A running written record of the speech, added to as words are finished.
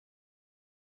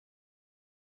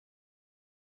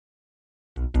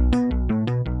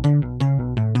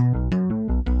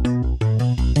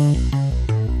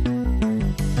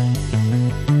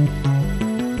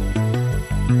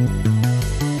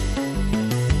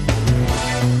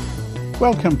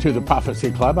Welcome to the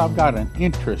Prophecy Club. I've got an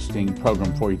interesting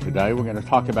program for you today. We're going to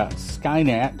talk about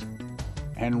Skynet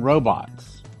and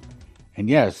robots. And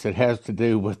yes, it has to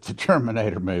do with the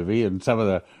Terminator movie and some of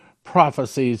the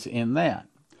prophecies in that.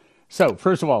 So,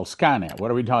 first of all, Skynet,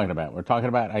 what are we talking about? We're talking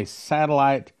about a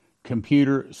satellite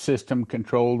computer system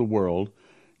control the world.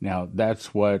 Now,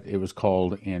 that's what it was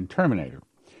called in Terminator.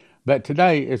 But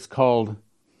today, it's called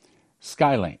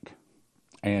Skylink,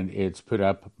 and it's put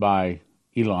up by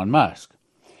Elon Musk.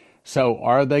 So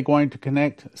are they going to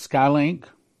connect Skylink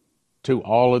to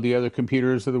all of the other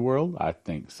computers of the world? I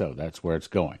think so. That's where it's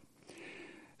going.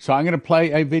 So I'm going to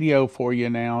play a video for you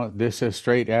now. This is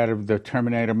straight out of the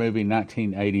Terminator movie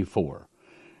 1984.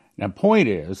 Now, point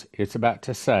is, it's about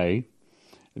to say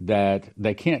that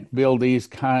they can't build these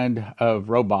kind of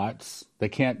robots. They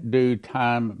can't do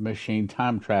time machine,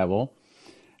 time travel.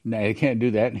 No, they can't do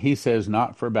that. And he says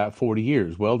not for about 40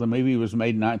 years. Well, the movie was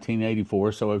made in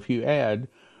 1984, so if you add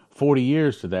 40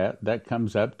 years to that, that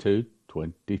comes up to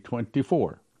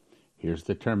 2024. Here's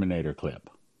the Terminator clip.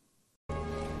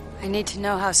 I need to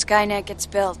know how Skynet gets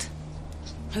built.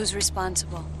 Who's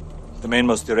responsible? The man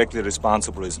most directly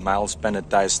responsible is Miles Bennett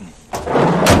Dyson.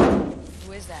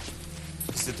 Who is that?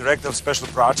 He's the director of special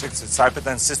projects at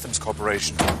Cyberdyne Systems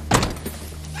Corporation.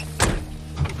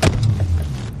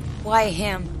 Why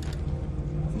him?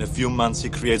 In a few months, he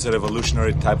creates a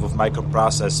revolutionary type of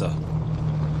microprocessor.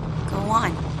 Go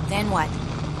on. Then what?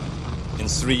 In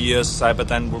 3 years,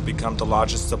 Cyberdyne will become the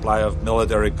largest supplier of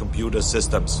military computer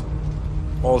systems.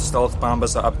 All stealth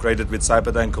bombers are upgraded with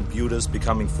Cyberdyne computers,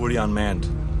 becoming fully unmanned.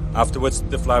 Afterwards,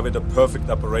 they fly with a perfect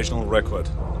operational record.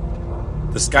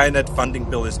 The Skynet funding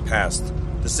bill is passed.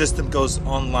 The system goes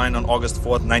online on August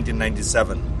 4th,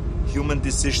 1997. Human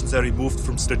decisions are removed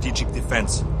from strategic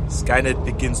defense. Skynet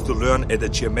begins to learn at a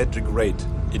geometric rate.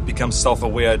 It becomes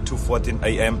self-aware at 2:14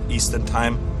 a.m. Eastern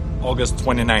Time, August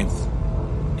 29th.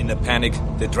 In a panic,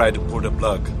 they try to pull the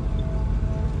plug.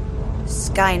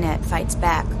 Skynet fights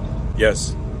back.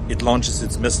 Yes, it launches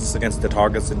its missiles against the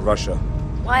targets in Russia.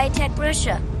 Why attack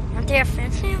Russia? Aren't they our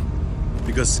friends now?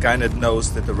 Because Skynet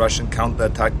knows that the Russian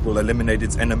counterattack will eliminate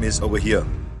its enemies over here.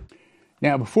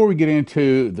 Now, before we get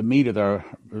into the meat of our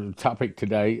topic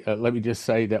today, let me just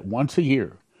say that once a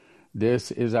year, this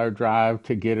is our drive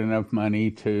to get enough money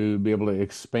to be able to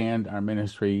expand our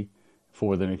ministry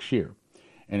for the next year.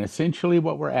 And essentially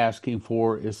what we're asking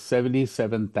for is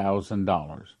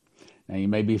 $77,000. Now, you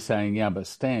may be saying, yeah, but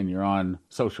Stan, you're on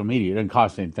social media. It doesn't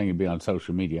cost anything to be on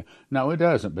social media. No, it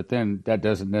doesn't. But then that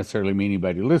doesn't necessarily mean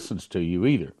anybody listens to you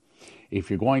either. If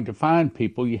you're going to find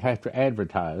people, you have to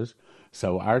advertise.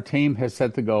 So our team has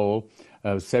set the goal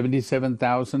of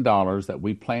 $77,000 that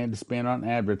we plan to spend on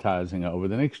advertising over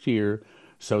the next year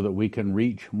so that we can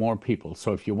reach more people.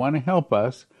 So if you want to help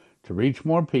us to reach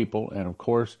more people, and of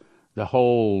course, the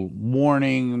whole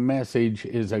warning message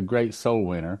is a great soul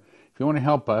winner. If you want to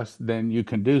help us, then you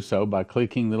can do so by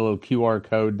clicking the little QR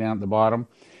code down at the bottom.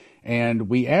 And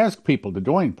we ask people to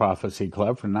join Prophecy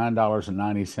Club for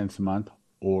 $9.90 a month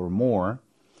or more.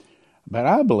 But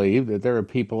I believe that there are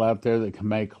people out there that can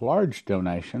make large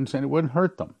donations and it wouldn't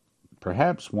hurt them.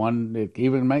 Perhaps one that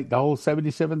even make the whole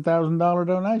 $77,000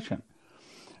 donation.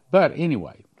 But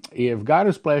anyway, if God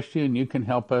has blessed you and you can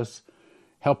help us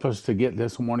to get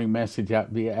this warning message out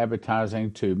via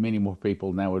advertising to many more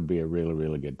people, that would be a really,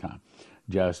 really good time.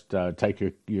 Just take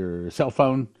your cell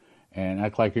phone and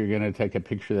act like you're going to take a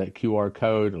picture of that QR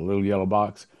code, a little yellow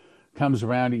box. Comes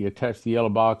around you touch the yellow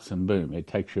box, and boom, it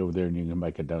takes you over there and you can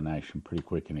make a donation pretty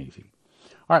quick and easy.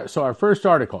 All right, so our first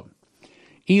article.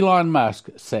 Elon Musk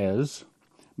says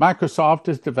Microsoft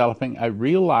is developing a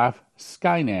real-life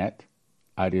Skynet.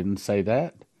 I didn't say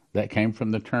that. That came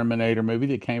from the Terminator movie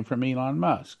that came from Elon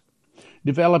Musk.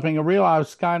 Developing a real-life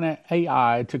Skynet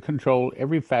AI to control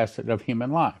every facet of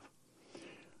human life.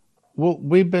 Well,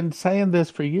 we've been saying this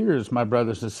for years, my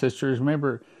brothers and sisters.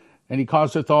 Remember, and he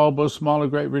causeth all, both small and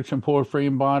great, rich and poor, free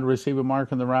and bond, receive a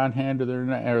mark on the right hand of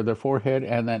their forehead,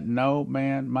 and that no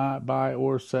man might buy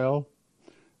or sell.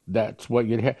 That's what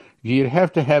you'd have. You'd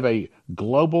have to have a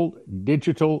global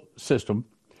digital system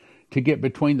to get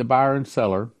between the buyer and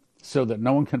seller so that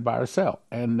no one can buy or sell.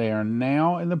 And they are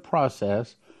now in the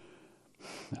process,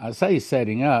 I say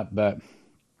setting up, but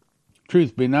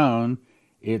truth be known,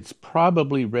 it's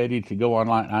probably ready to go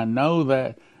online. I know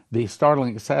that the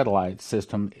Starlink satellite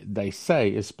system, they say,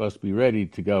 is supposed to be ready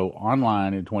to go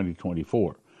online in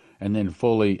 2024 and then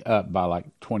fully up by like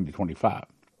 2025.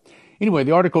 Anyway,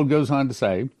 the article goes on to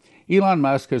say, Elon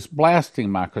Musk is blasting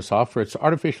Microsoft for its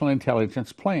artificial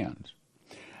intelligence plans.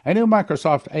 A new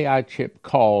Microsoft AI chip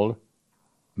called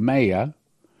Maya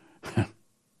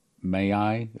may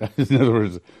I? In other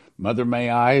words, Mother may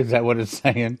I? Is that what it's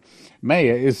saying?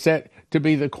 Maya is set to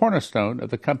be the cornerstone of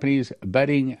the company's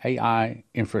budding AI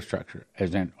infrastructure,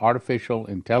 as in artificial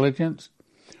intelligence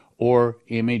or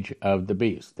image of the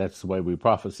beast. That's the way we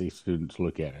prophecy students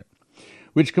look at it,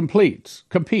 which competes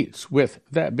with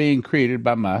that being created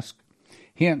by Musk,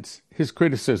 hence his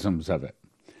criticisms of it.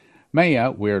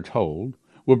 Maya, we're told,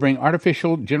 will bring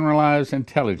artificial generalized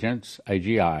intelligence,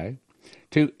 AGI,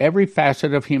 to every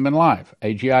facet of human life.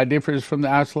 AGI differs from the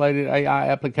isolated AI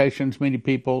applications many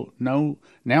people now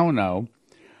know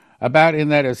about, in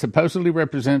that it supposedly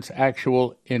represents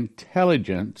actual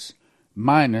intelligence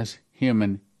minus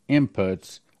human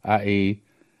inputs, i.e.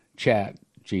 chat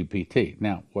GPT.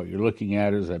 Now, what you're looking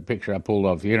at is a picture I pulled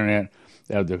off the internet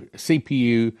of the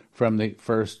CPU from the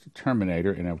first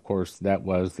Terminator, and of course that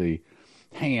was the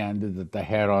hand that they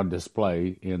had on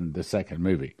display in the second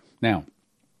movie. Now,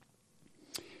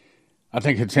 I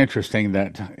think it's interesting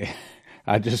that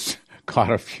I just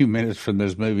caught a few minutes from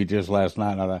this movie just last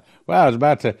night, and I thought, well, I was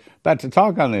about to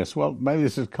talk on this. Well, maybe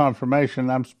this is confirmation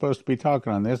I'm supposed to be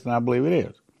talking on this, and I believe it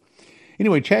is.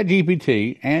 Anyway,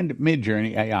 ChatGPT and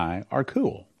Midjourney AI are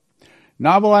cool.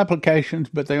 Novel applications,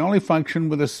 but they only function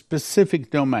with a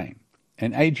specific domain.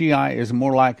 And AGI is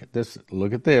more like this.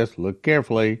 Look at this. Look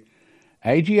carefully.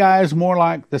 AGI is more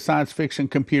like the science fiction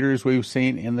computers we've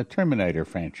seen in the Terminator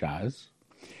franchise.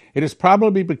 It is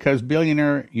probably because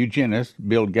billionaire eugenist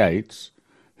Bill Gates,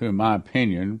 who in my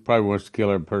opinion probably wants to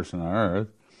kill every person on Earth,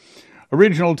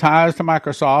 original ties to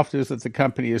Microsoft is that the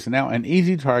company is now an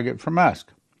easy target for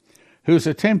Musk, who is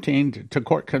attempting to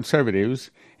court conservatives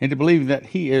into believing that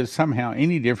he is somehow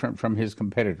any different from his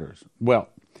competitors. Well,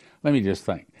 let me just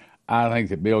think. I think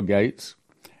that Bill Gates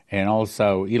and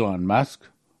also Elon Musk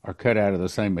are cut out of the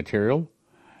same material,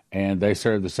 and they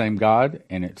serve the same God,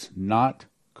 and it's not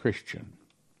Christian.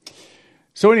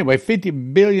 So anyway,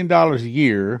 $50 billion a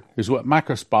year is what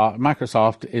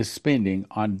Microsoft is spending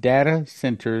on data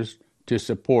centers to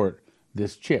support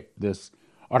this chip, this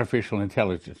artificial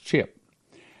intelligence chip,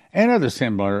 and other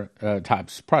similar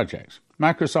types of projects.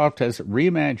 Microsoft has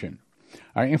reimagined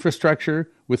our infrastructure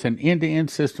with an end-to-end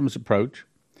systems approach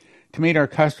to meet our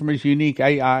customers' unique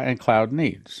AI and cloud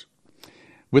needs.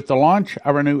 With the launch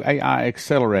of our new AI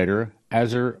accelerator,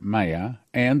 Azure Maya,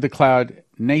 and the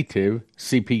cloud-native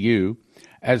CPU,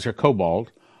 Azure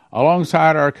Cobalt,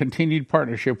 alongside our continued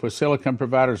partnership with silicon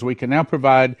providers, we can now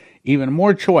provide even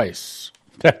more choice.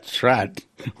 That's right.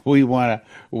 We want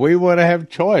to have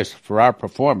choice for our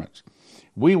performance.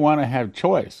 We want to have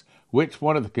choice. Which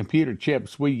one of the computer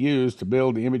chips we use to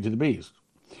build the image of the beast?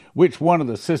 Which one of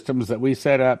the systems that we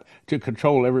set up to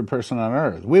control every person on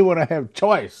Earth? We want to have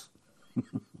choice.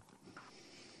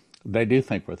 They do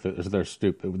think they're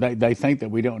stupid. They think that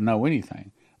we don't know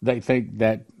anything. They think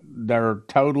that they're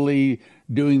totally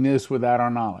doing this without our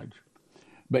knowledge.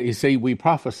 But you see, we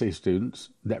prophecy students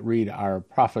that read our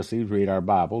prophecies, read our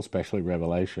Bible, especially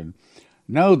Revelation,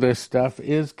 know this stuff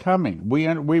is coming.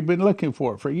 We've been looking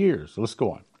for it for years. Let's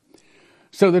go on.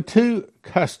 So the two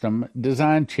custom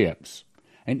designed chips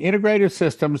and integrated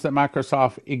systems that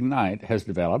Microsoft Ignite has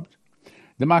developed,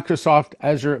 the Microsoft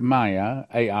Azure Maya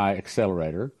AI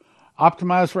Accelerator,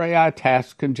 optimized for AI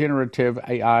tasks and generative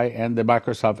AI, and the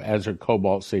Microsoft Azure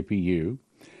Cobalt CPU,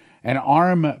 an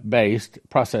ARM-based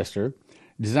processor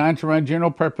designed to run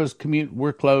general-purpose compute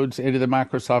workloads into the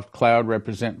Microsoft Cloud,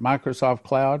 represent Microsoft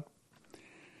Cloud.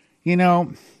 You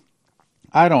know,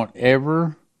 I don't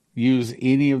ever use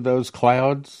any of those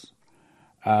clouds.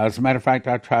 As a matter of fact,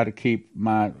 I try to keep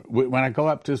when I go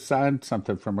up to sign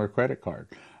something from a credit card,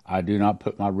 I do not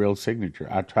put my real signature.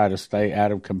 I try to stay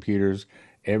out of computers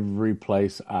every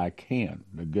place I can.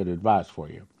 A good advice for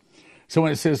you. So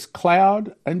when it says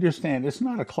cloud, understand it's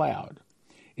not a cloud.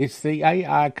 It's the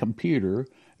AI computer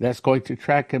that's going to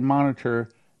track and monitor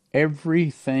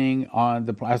everything on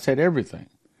the planet. I said everything.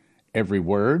 Every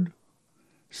word,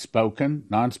 spoken,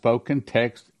 non-spoken,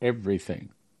 text, everything.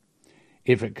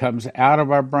 If it comes out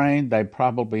of our brain, they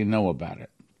probably know about it.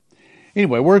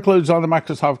 Anyway, workloads on the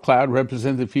Microsoft Cloud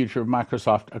represent the future of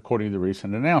Microsoft, according to the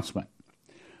recent announcement.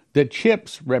 The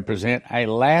chips represent a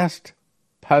last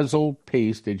puzzle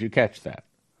piece. Did you catch that?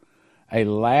 A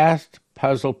last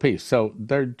puzzle piece. So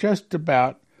they're just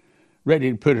about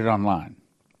ready to put it online.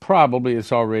 Probably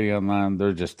it's already online.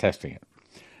 They're just testing it.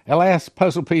 A last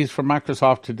puzzle piece for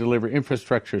Microsoft to deliver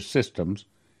infrastructure systems.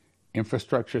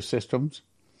 Infrastructure systems?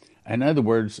 In other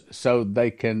words, so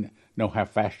they can know how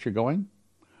fast you're going,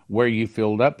 where you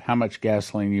filled up, how much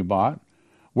gasoline you bought,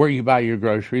 where you buy your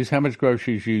groceries, how much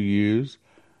groceries you use,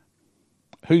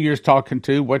 who you're talking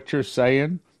to, what you're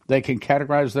saying. They can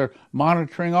categorize their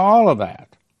monitoring all of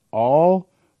that. All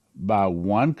by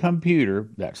one computer.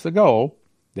 That's the goal.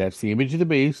 That's the image of the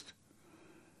beast.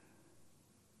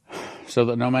 So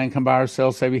that no man can buy or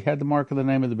sell save he had the mark of the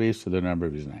name of the beast or the number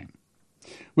of his name.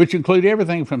 Which include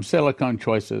everything from silicone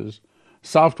choices,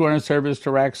 software and service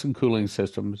to racks and cooling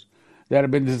systems that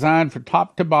have been designed for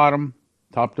top to bottom.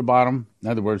 In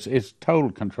other words, it's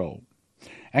total control,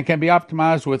 and can be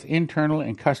optimized with internal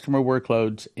and customer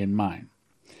workloads in mind.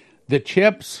 The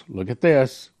chips, look at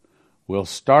this, will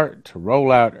start to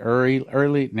roll out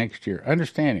early next year.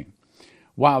 Understanding,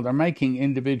 while they're making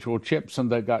individual chips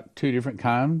and they've got two different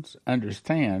kinds,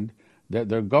 understand that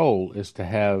their goal is to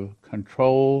have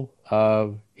control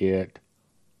of it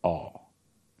all.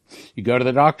 You go to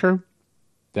the doctor,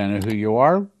 they know who you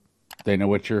are, they know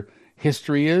what your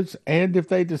history is, and if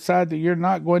they decide that you're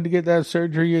not going to get that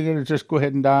surgery, you're going to just go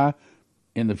ahead and die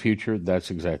in the future, that's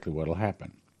exactly what will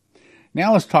happen.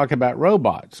 Now let's talk about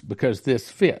robots, because this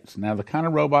fits. Now, the kind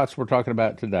of robots we're talking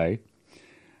about today,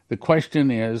 the question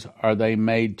is, are they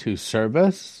made to serve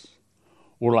us,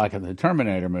 or like in the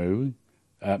Terminator movie,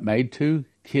 made to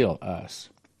kill us?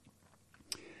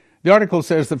 The article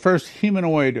says the first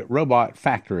humanoid robot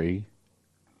factory.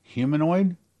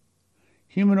 Humanoid?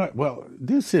 Well,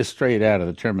 this is straight out of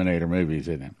the Terminator movies,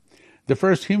 isn't it? The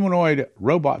first humanoid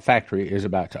robot factory is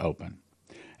about to open.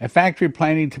 A factory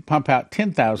planning to pump out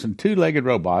 10,000 two-legged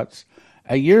robots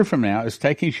a year from now is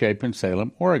taking shape in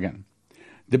Salem, Oregon.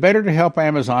 The better to help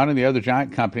Amazon and the other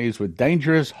giant companies with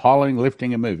dangerous hauling,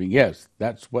 lifting, and moving. Yes,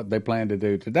 that's what they plan to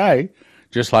do today.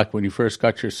 Just like when you first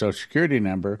got your Social Security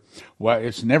number, well,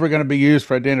 it's never going to be used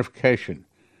for identification.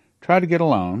 Try to get a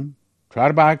loan, try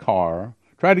to buy a car,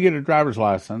 try to get a driver's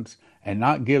license, and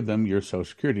not give them your Social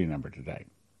Security number today.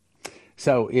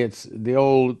 So it's the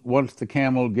old, once the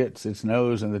camel gets its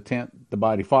nose in the tent, the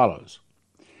body follows.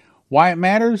 Why it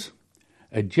matters?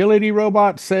 Agility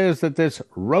Robot says that this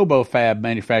RoboFab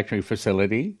manufacturing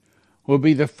facility will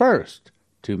be the first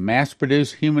to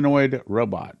mass-produce humanoid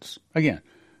robots. Again,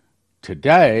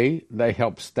 today they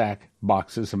help stack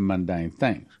boxes of mundane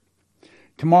things.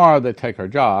 Tomorrow they take our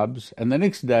jobs, and the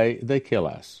next day they kill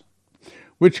us,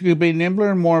 which could be nimbler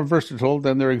and more versatile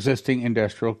than their existing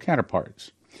industrial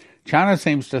counterparts. China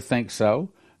seems to think so.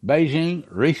 Beijing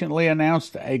recently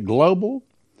announced a goal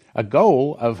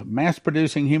of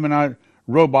mass-producing humanoid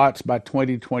robots by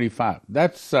 2025.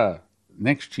 That's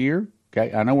next year.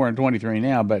 Okay, I know we're in 23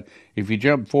 now, but if you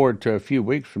jump forward to a few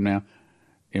weeks from now,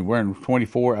 and we're in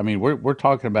 24, I mean, we're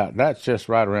talking about that's just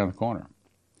right around the corner.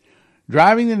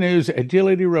 Driving the news,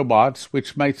 Agility Robots,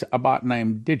 which makes a bot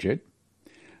named Digit,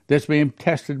 that's being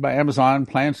tested by Amazon,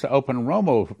 plans to open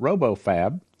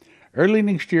RoboFab early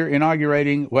next year,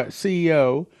 inaugurating what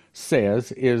CEO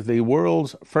says is the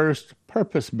world's first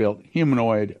purpose-built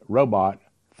humanoid robot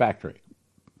factory.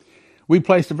 We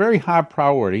placed a very high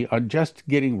priority on just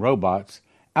getting robots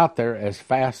out there as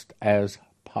fast as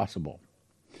possible.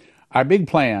 Our big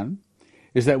plan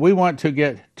is that we want to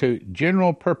get to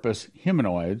general-purpose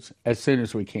humanoids as soon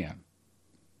as we can.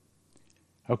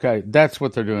 Okay, that's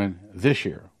what they're doing this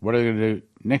year. What are they going to do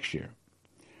next year?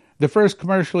 The first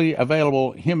commercially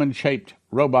available human-shaped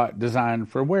robot designed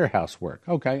for warehouse work.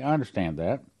 Okay, I understand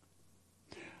that.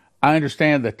 I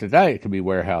understand that today it can be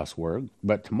warehouse work,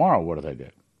 but tomorrow what do they do?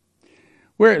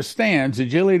 Where it stands,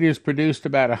 Agility has produced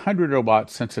about 100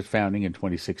 robots since its founding in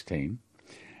 2016,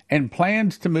 and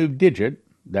plans to move Digit,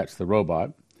 that's the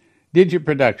robot, Digit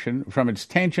production from its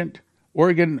Tangent,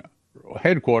 Oregon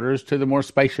headquarters to the more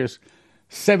spacious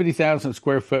 70,000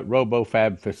 square foot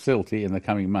RoboFab facility in the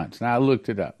coming months. Now, I looked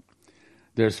it up.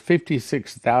 There's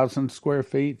 56,000 square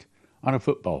feet on a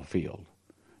football field.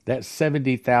 That's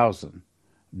 70,000.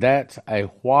 That's a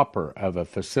whopper of a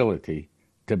facility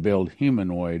to build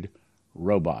humanoid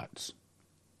robots.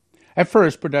 At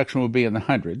first, production will be in the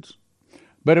hundreds,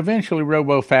 but eventually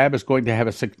RoboFab is going to have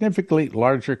a significantly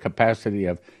larger capacity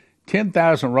of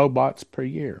 10,000 robots per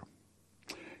year.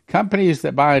 Companies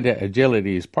that buy into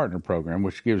Agility's partner program,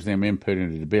 which gives them input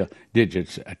into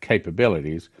Digit's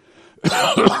capabilities,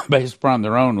 based upon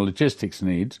their own logistics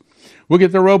needs, will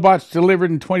get the robots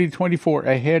delivered in 2024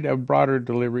 ahead of broader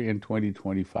delivery in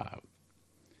 2025.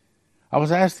 I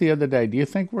was asked the other day, do you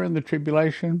think we're in the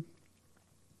tribulation?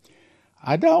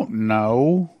 I don't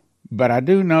know, but I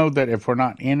do know that if we're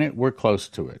not in it, we're close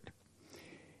to it.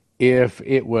 If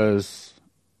it was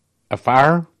a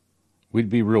fire,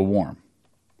 we'd be real warm.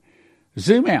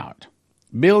 Zoom out.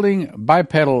 Building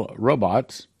bipedal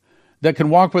robots that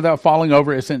can walk without falling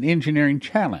over is an engineering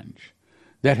challenge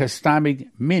that has stymied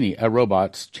many a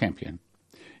robot's champion.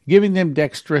 Giving them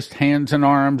dexterous hands and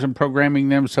arms and programming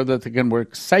them so that they can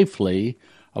work safely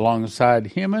alongside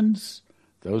humans,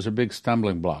 those are big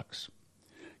stumbling blocks.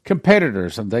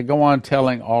 competitors, and they go on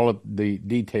telling all of the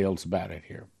details about it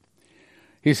here.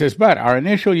 He says, but our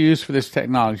initial use for this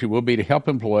technology will be to help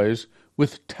employees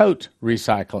with tote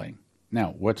recycling.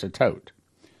 Now, what's a tote?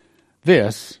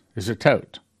 This is a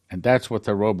tote, and that's what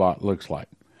the robot looks like.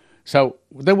 So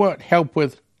they want help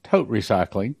with tote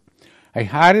recycling, a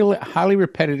highly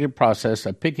repetitive process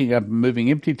of picking up and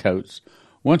moving empty totes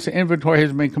once the inventory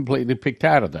has been completely picked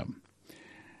out of them.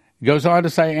 It goes on to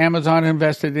say Amazon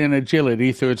invested in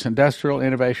agility through its Industrial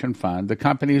Innovation Fund. The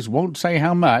companies won't say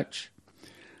how much,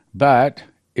 but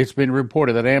it's been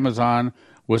reported that Amazon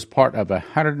was part of a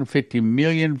 $150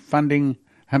 million funding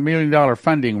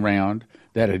round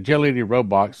that Agility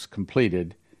Robots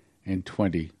completed in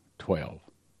 2012.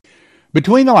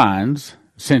 Between the lines,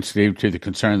 sensitive to the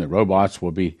concern that robots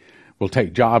will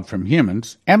take jobs from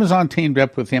humans, Amazon teamed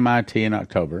up with MIT in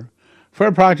October for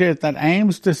a project that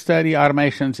aims to study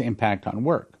automation's impact on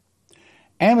work.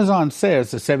 Amazon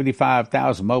says the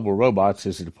 75,000 mobile robots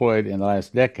it's deployed in the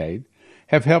last decade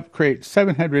have helped create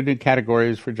 700 new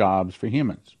categories for jobs for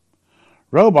humans.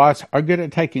 Robots are good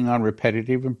at taking on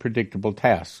repetitive and predictable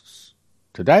tasks.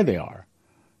 Today they are.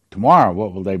 Tomorrow,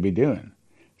 what will they be doing?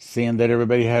 Seeing that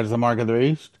everybody has the mark of the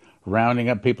beast? Rounding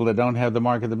up people that don't have the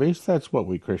mark of the beast? That's what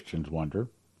we Christians wonder.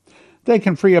 They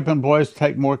can free up employees to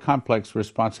take more complex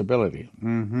responsibility.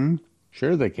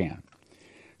 Sure they can.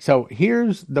 So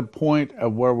here's the point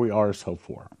of where we are so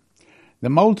far. The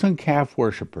molten calf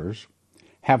worshippers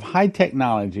have high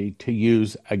technology to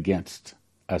use against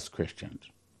us Christians.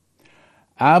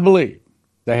 I believe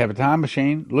they have a time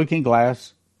machine, looking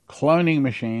glass, cloning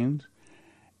machines,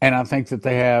 and I think that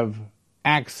they have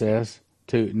access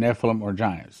to Nephilim or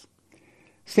giants.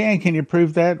 Stan, can you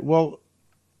prove that? Well,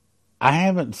 I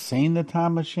haven't seen the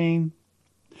time machine.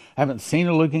 I haven't seen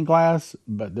a looking glass,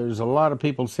 but there's a lot of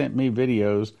people sent me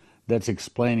videos that's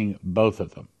explaining both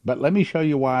of them. But let me show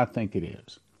you why I think it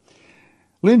is.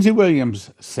 Lindsey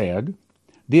Williams said,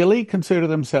 the elite consider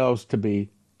themselves to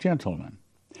be gentlemen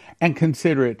and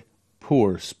consider it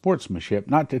poor sportsmanship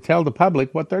not to tell the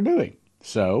public what they're doing.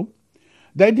 So,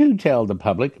 they do tell the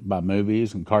public by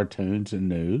movies and cartoons and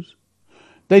news.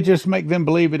 They just make them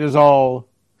believe it is all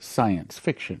science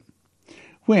fiction,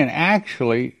 when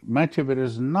actually much of it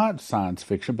is not science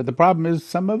fiction. But the problem is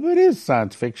some of it is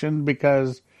science fiction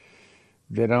because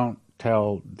they don't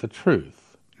tell the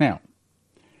truth. Now,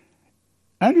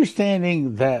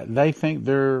 understanding that they think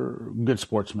they're good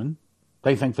sportsmen,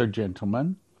 they think they're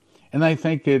gentlemen, and they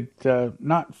think it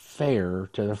not fair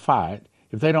to the fight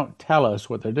if they don't tell us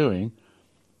what they're doing.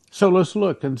 So let's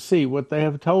look and see what they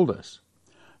have told us.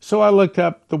 So I looked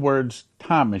up the words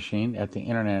time machine at the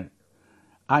internet,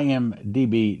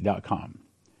 imdb.com,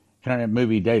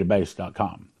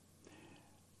 internetmoviedatabase.com.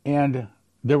 And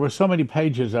there were so many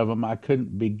pages of them, I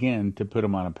couldn't begin to put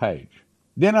them on a page.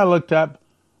 Then I looked up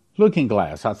looking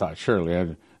glass. I thought,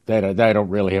 surely they don't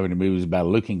really have any movies about a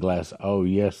looking glass. Oh,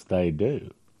 yes, they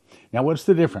do. Now, what's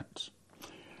the difference?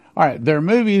 All right, there are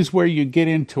movies where you get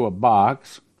into a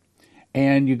box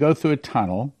and you go through a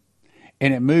tunnel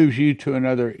and it moves you to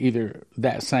another, either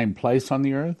that same place on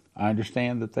the earth. I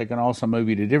understand that they can also move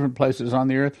you to different places on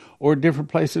the earth or different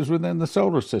places within the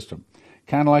solar system,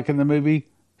 kind of like in the movie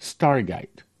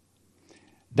Stargate.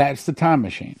 That's the time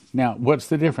machine. Now, what's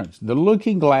the difference? The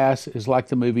looking glass is like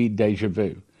the movie Deja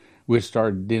Vu, which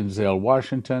starred Denzel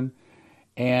Washington,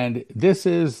 and this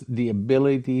is the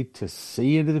ability to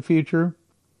see into the future,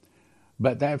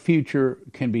 but that future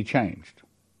can be changed.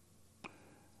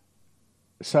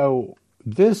 So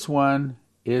this one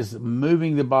is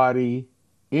moving the body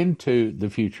into the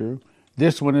future.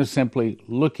 This one is simply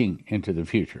looking into the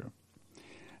future.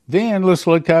 Then let's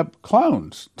look up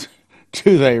clones.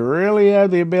 Do they really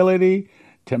have the ability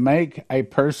to make a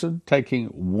person taking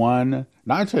one,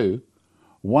 not two,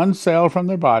 one cell from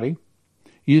their body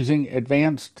using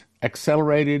advanced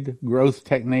accelerated growth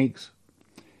techniques?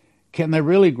 Can they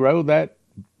really grow that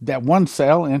one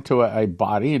cell into a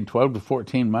body in 12 to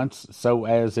 14 months, so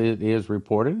as it is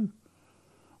reported?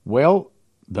 Well,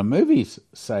 the movies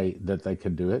say that they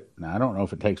could do it. Now, I don't know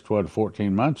if it takes 12 to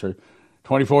 14 months or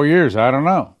 24 years. I don't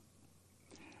know.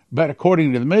 But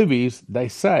according to the movies, they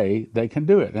say they can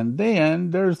do it. And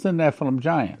then there's the Nephilim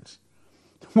giants.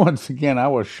 Once again, I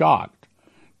was shocked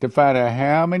to find out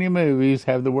how many movies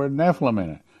have the word Nephilim in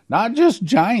it. Not just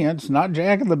giants, not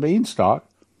Jack and the Beanstalk,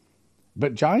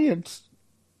 but giants,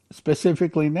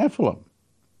 specifically Nephilim.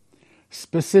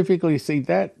 Specifically, see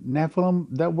that Nephilim,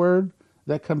 that word,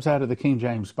 that comes out of the King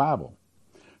James Bible.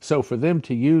 So for them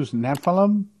to use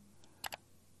Nephilim,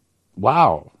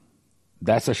 wow,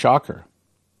 that's a shocker.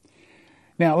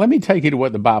 Now, let me take you to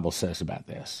what the Bible says about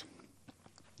this.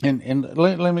 And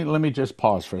let me just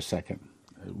pause for a second.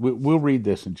 We'll read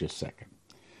this in just a second.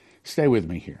 Stay with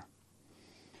me here.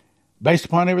 Based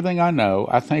upon everything I know,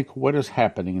 I think what is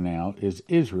happening now is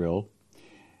Israel,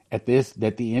 at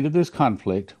the end of this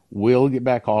conflict, will get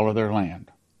back all of their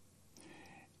land.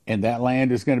 And that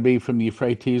land is going to be from the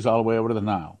Euphrates all the way over to the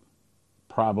Nile,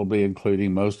 probably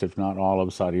including most, if not all,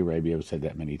 of Saudi Arabia. I've said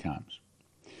that many times.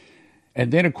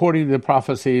 And then, according to the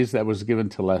prophecies that was given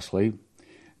to Leslie,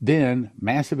 then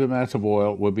massive amounts of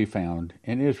oil will be found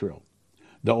in Israel.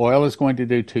 The oil is going to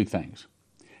do two things.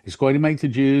 It's going to make the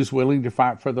Jews willing to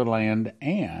fight for their land,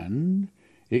 and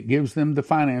it gives them the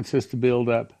finances to build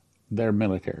up their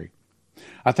military.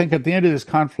 I think at the end of this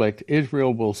conflict,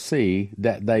 Israel will see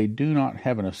that they do not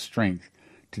have enough strength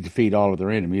to defeat all of their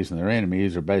enemies, and their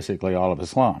enemies are basically all of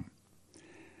Islam.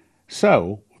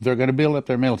 So they're going to build up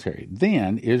their military.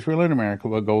 Then Israel and America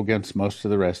will go against most of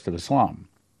the rest of Islam,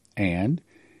 and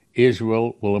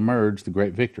Israel will emerge the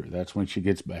great victor. That's when she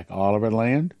gets back all of her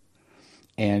land,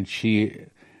 and John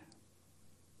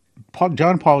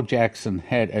Paul Jackson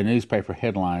had a newspaper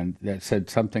headline that said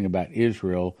something about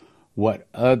Israel. What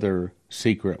other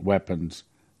secret weapons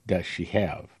does she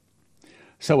have?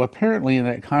 So apparently in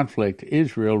that conflict,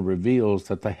 Israel reveals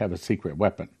that they have a secret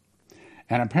weapon.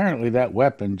 And apparently that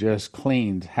weapon just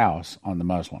cleans house on the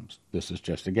Muslims. This is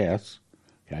just a guess,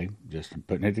 okay, just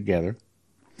putting it together.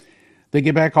 They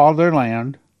get back all their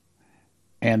land,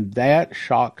 and that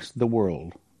shocks the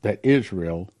world that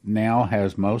Israel now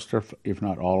has most, or if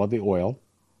not all, of the oil.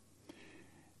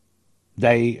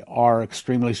 They are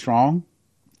extremely strong,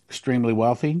 extremely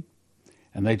wealthy,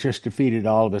 and they just defeated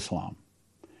all of Islam.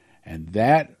 And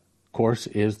that, of course,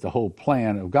 is the whole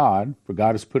plan of God, for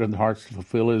God has put in their hearts to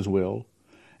fulfill his will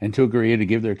and to agree to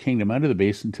give their kingdom unto the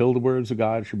beast until the words of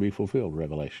God should be fulfilled,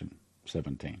 Revelation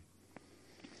 17.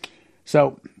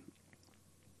 So,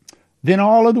 then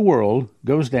all of the world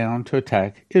goes down to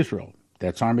attack Israel.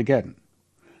 That's Armageddon.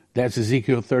 That's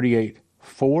Ezekiel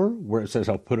 38:4, where it says,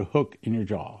 I'll put a hook in your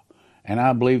jaw. And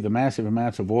I believe the massive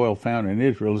amounts of oil found in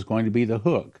Israel is going to be the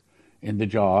hook in the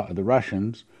jaw of the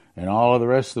Russians and all of the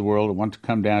rest of the world that want to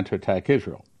come down to attack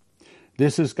Israel.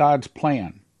 This is God's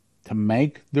plan, to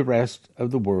make the rest of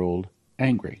the world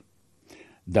angry.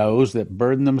 Those that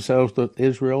burden themselves with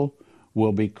Israel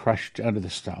will be crushed under the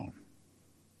stone.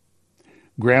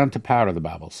 Ground to powder, the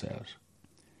Bible says.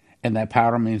 And that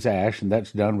powder means ash, and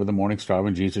that's done with the morning star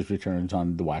when Jesus returns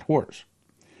on the white horse.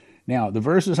 Now, the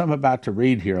verses I'm about to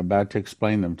read here, I'm about to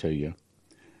explain them to you.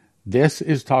 This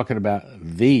is talking about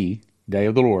the day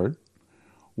of the Lord,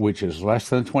 which is less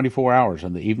than 24 hours.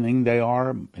 In the evening they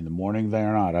are, in the morning they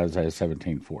are not, Isaiah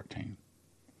 17:14.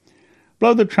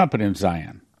 Blow the trumpet in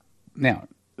Zion. Now,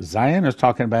 Zion is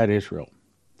talking about Israel.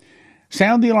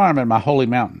 Sound the alarm in my holy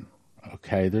mountain.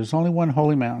 Okay, there's only one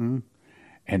holy mountain,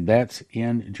 and that's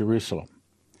in Jerusalem.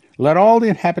 Let all the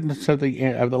inhabitants of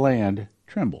the land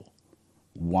tremble.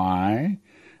 Why?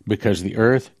 Because the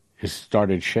earth has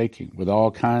started shaking with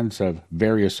all kinds of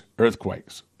various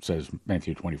earthquakes, says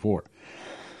Matthew 24.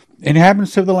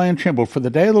 Inhabitants of the land tremble, for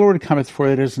the day of the Lord cometh, for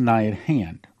it is nigh at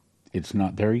hand. It's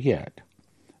not there yet.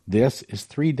 This is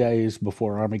 3 days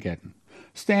before Armageddon.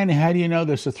 Stanley, how do you know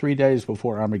this is 3 days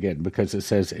before Armageddon? Because it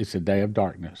says it's a day of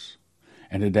darkness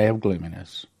and a day of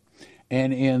gloominess.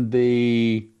 And in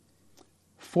the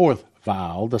fourth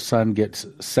vial, the sun gets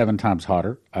 7 times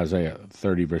hotter, Isaiah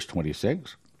 30, verse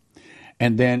 26.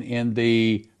 And then in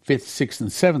the 5th, 6th, and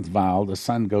 7th vial, the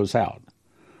sun goes out.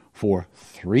 For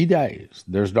 3 days,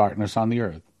 there's darkness on the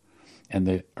earth. And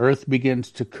the earth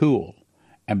begins to cool.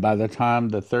 And by the time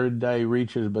the third day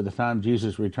reaches, by the time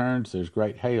Jesus returns, there's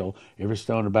great hail, every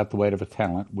stone about the weight of a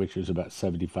talent, which is about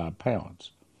 75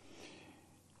 pounds.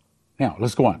 Now,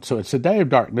 let's go on. So it's a day of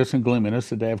darkness and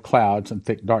gloominess, a day of clouds and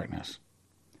thick darkness.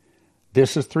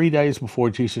 This is 3 days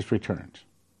before Jesus returns.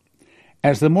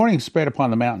 As the morning spread upon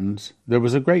the mountains, there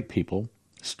was a great people,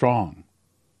 strong.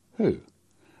 Who?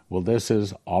 Well, this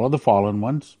is all of the fallen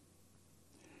ones.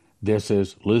 This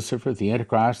is Lucifer, the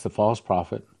Antichrist, the false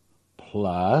prophet,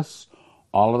 plus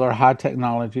all of their high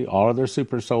technology, all of their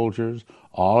super soldiers,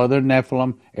 all of their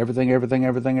Nephilim, everything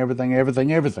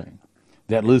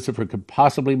that Lucifer could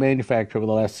possibly manufacture over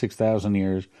the last 6,000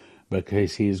 years,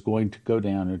 because he is going to go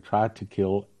down and try to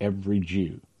kill every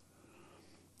Jew.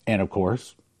 And of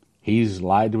course, he's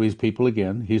lied to his people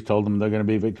again. He's told them they're going to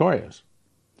be victorious.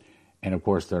 And of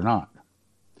course, they're not.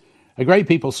 A great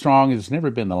people strong has never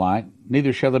been the like,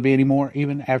 neither shall there be any more,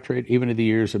 even after it, even in the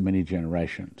years of many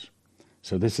generations.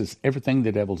 So this is everything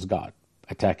the devil's got,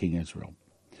 attacking Israel.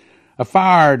 A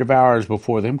fire devours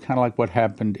before them, kind of like what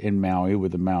happened in Maui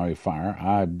with the Maui fire.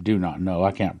 I do not know,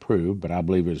 I can't prove, but I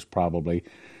believe it was probably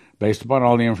Based upon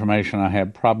all the information I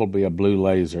have, probably a blue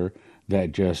laser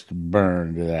that just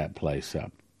burned that place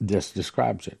up. This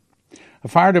describes it. A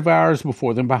fire devours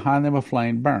before them, behind them a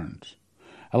flame burns.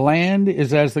 A land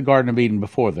is as the Garden of Eden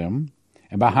before them,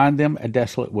 and behind them a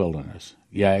desolate wilderness.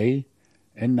 Yea,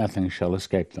 and nothing shall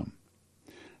escape them.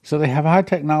 So they have high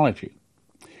technology.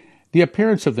 The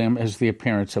appearance of them is the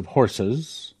appearance of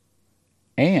horses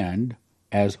and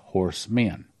as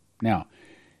horsemen. Now,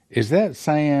 is that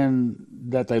saying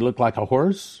that they look like a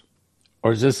horse?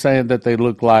 Or is this saying that they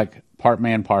look like part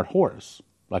man, part horse,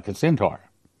 like a centaur?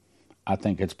 I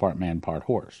think it's part man, part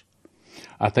horse.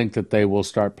 I think that they will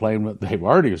start playing with, they've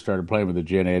already started playing with the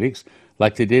genetics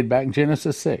like they did back in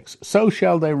Genesis 6. So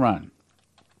shall they run.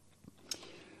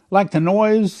 Like the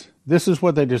noise, this is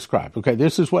what they describe. Okay,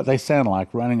 this is what they sound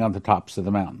like running on the tops of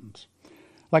the mountains.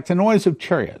 Like the noise of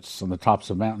chariots on the tops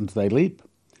of mountains they leap.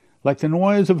 Like the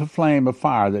noise of a flame of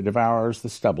fire that devours the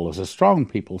stubble, as a strong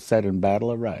people set in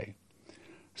battle array.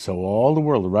 So all the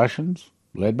world, the Russians,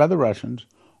 led by the Russians,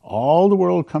 all the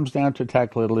world comes down to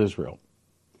attack little Israel.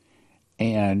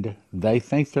 And they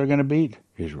think they're going to beat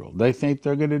Israel. They think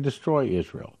they're going to destroy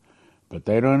Israel. But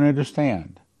they don't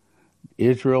understand.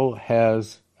 Israel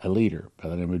has a leader by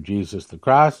the name of Jesus the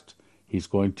Christ. He's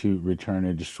going to return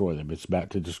and destroy them. It's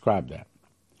about to describe that.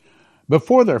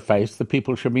 Before their face the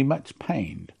people shall be much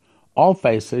pained. All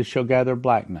faces shall gather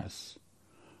blackness.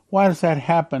 Why does that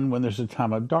happen when there's a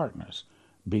time of darkness?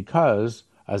 Because,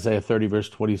 Isaiah 30 verse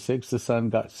 26, the sun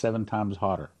got 7 times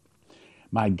hotter.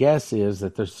 My guess is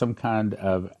that there's some kind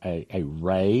of a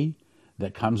ray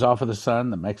that comes off of the sun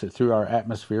that makes it through our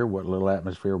atmosphere, what little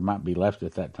atmosphere might be left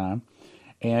at that time,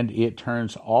 and it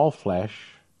turns all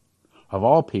flesh of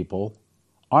all people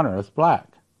on earth black.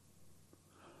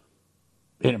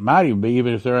 And it might even be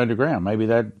even if they're underground. Maybe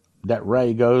that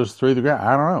ray goes through the ground.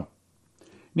 I don't know.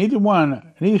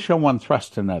 Neither shall one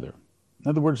thrust another. In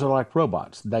other words, they're like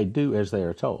robots. They do as they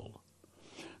are told.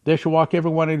 They shall walk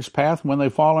every one in his path. When they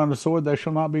fall on the sword, they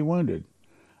shall not be wounded.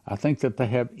 I think that they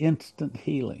have instant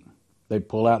healing. They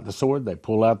pull out the sword, they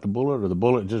pull out the bullet, or the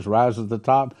bullet just rises to the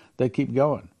top. They keep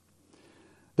going.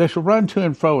 They shall run to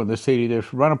and fro in the city. They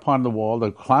shall run upon the wall.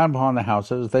 They climb upon the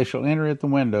houses. They shall enter at the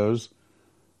windows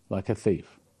like a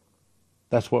thief.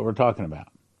 That's what we're talking about.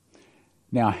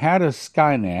 Now, how does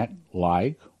Skynet,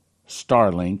 like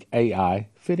Starlink, AI,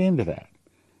 fit into that?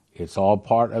 It's all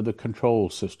part of the control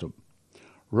system.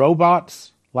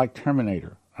 Robots like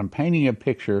Terminator. I'm painting a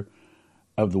picture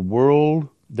of the world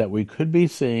that we could be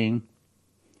seeing,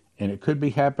 and it could be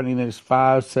happening in the next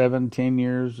 5, 7, 10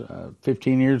 years,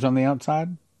 15 years on the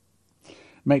outside.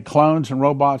 Make clones and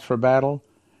robots for battle.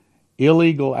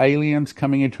 Illegal aliens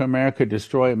coming into America,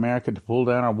 destroy America to pull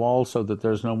down our walls so that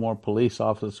there's no more police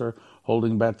officer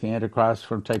holding back the Antichrist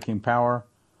from taking power.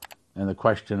 And the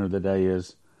question of the day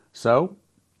is, so,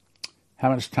 how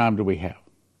much time do we have?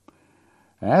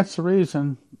 That's the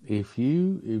reason, if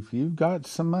you've got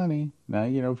some money, now,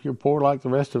 if you're poor like the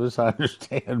rest of us, I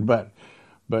understand, but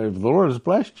if the Lord has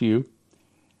blessed you,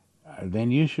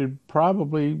 then you should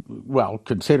probably,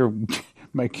 consider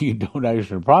making a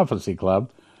donation to Prophecy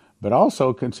Club, but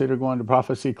also consider going to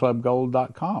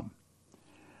prophecyclubgold.com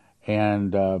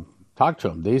and talk to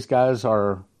them. These guys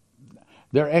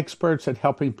they're experts at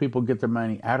helping people get their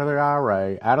money out of their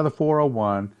IRA, out of the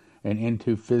 401, and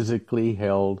into physically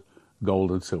held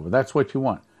gold and silver. That's what you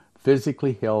want.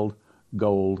 Physically held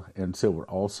gold and silver.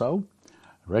 Also,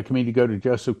 I recommend you go to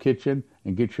Joseph Kitchen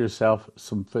and get yourself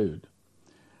some food,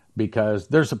 because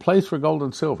there's a place for gold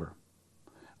and silver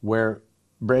where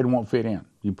bread won't fit in.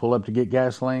 You pull up to get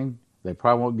gasoline, they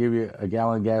probably won't give you a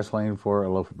gallon of gasoline for a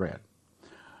loaf of bread.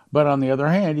 But on the other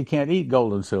hand, you can't eat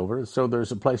gold and silver, so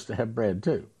there's a place to have bread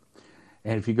too.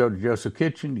 And if you go to Joseph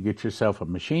Kitchen, you get yourself a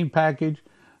machine package.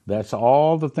 That's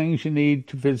all the things you need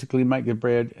to physically make the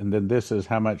bread, and then this is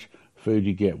how much food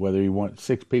you get. Whether you want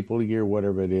 6 people a year,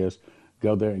 whatever it is,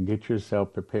 go there and get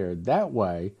yourself prepared. That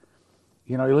way,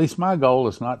 at least my goal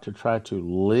is not to try to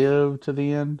live to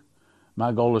the end.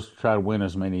 My goal is to try to win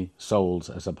as many souls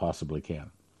as I possibly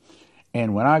can.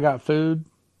 And when I got food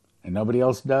and nobody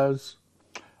else does,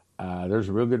 there's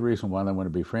a real good reason why they want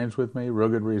to be friends with me, a real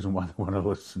good reason why they want to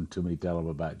listen to me tell them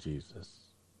about Jesus.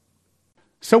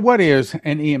 So what is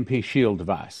an EMP shield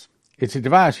device? It's a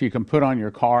device you can put on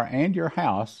your car and your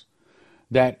house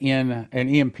that in an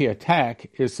EMP attack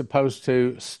is supposed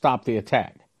to stop the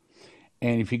attack.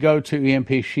 And if you go to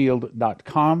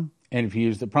empshield.com and if you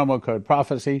use the promo code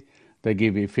prophecy, they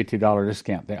give you a $50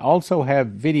 discount. They also have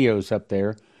videos up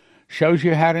there, shows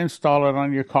you how to install it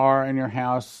on your car and your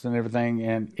house and everything,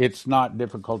 and it's not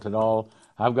difficult at all.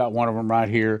 I've got one of them right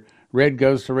here, Red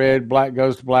goes to red, black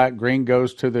goes to black, green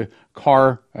goes to the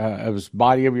car,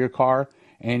 body of your car,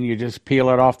 and you just peel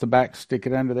it off the back, stick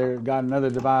it under there. Got another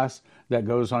device that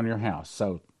goes on your house.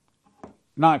 So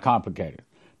not complicated.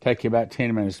 Take you about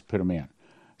 10 minutes to put them in.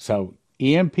 So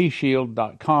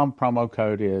empshield.com, promo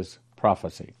code is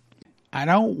prophecy. I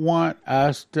don't want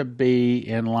us to be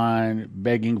in line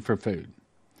begging for food.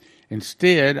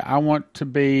 Instead, I want to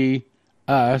be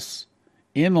us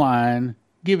in line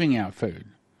giving out food.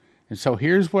 And so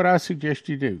here's what I suggest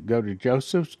you do. Go to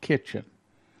Joseph's Kitchen.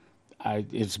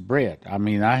 It's bread. I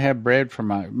mean, I have bread for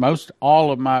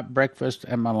all of my breakfast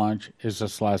and my lunch is a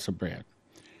slice of bread.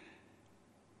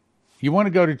 You want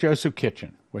to go to Joseph's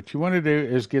Kitchen. What you want to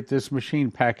do is get this machine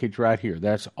package right here.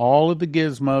 That's all of the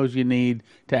gizmos you need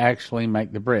to actually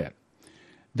make the bread.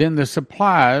 Then the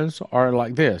supplies are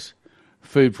like this.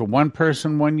 Food for one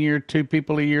person 1 year, 2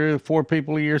 people a year, 4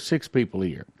 people a year, 6 people a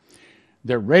year.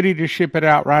 They're ready to ship it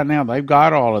out right now. They've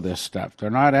got all of this stuff. They're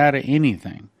not out of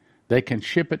anything. They can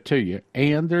ship it to you.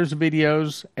 And there's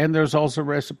videos, and there's also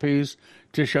recipes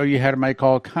to show you how to make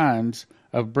all kinds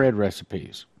of bread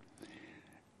recipes.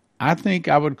 I think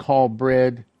I would call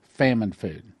bread famine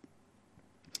food.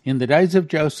 In the days of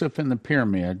Joseph and the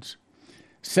pyramids,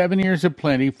 7 years of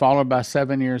plenty followed by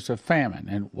 7 years of famine.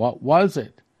 And what was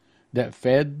it that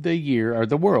fed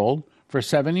the world for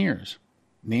 7 years?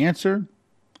 And the answer,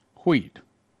 wheat.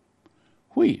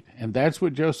 Wheat. And that's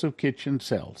what Joseph's Kitchen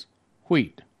sells.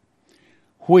 Wheat.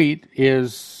 Wheat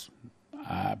is,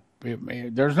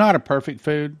 there's not a perfect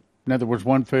food. In other words,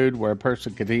 one food where a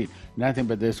person could eat nothing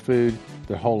but this food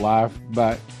their whole life,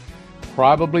 but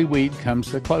probably wheat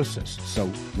comes the closest.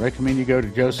 So recommend you go to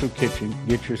Joseph's Kitchen,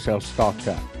 get yourself stocked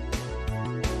up.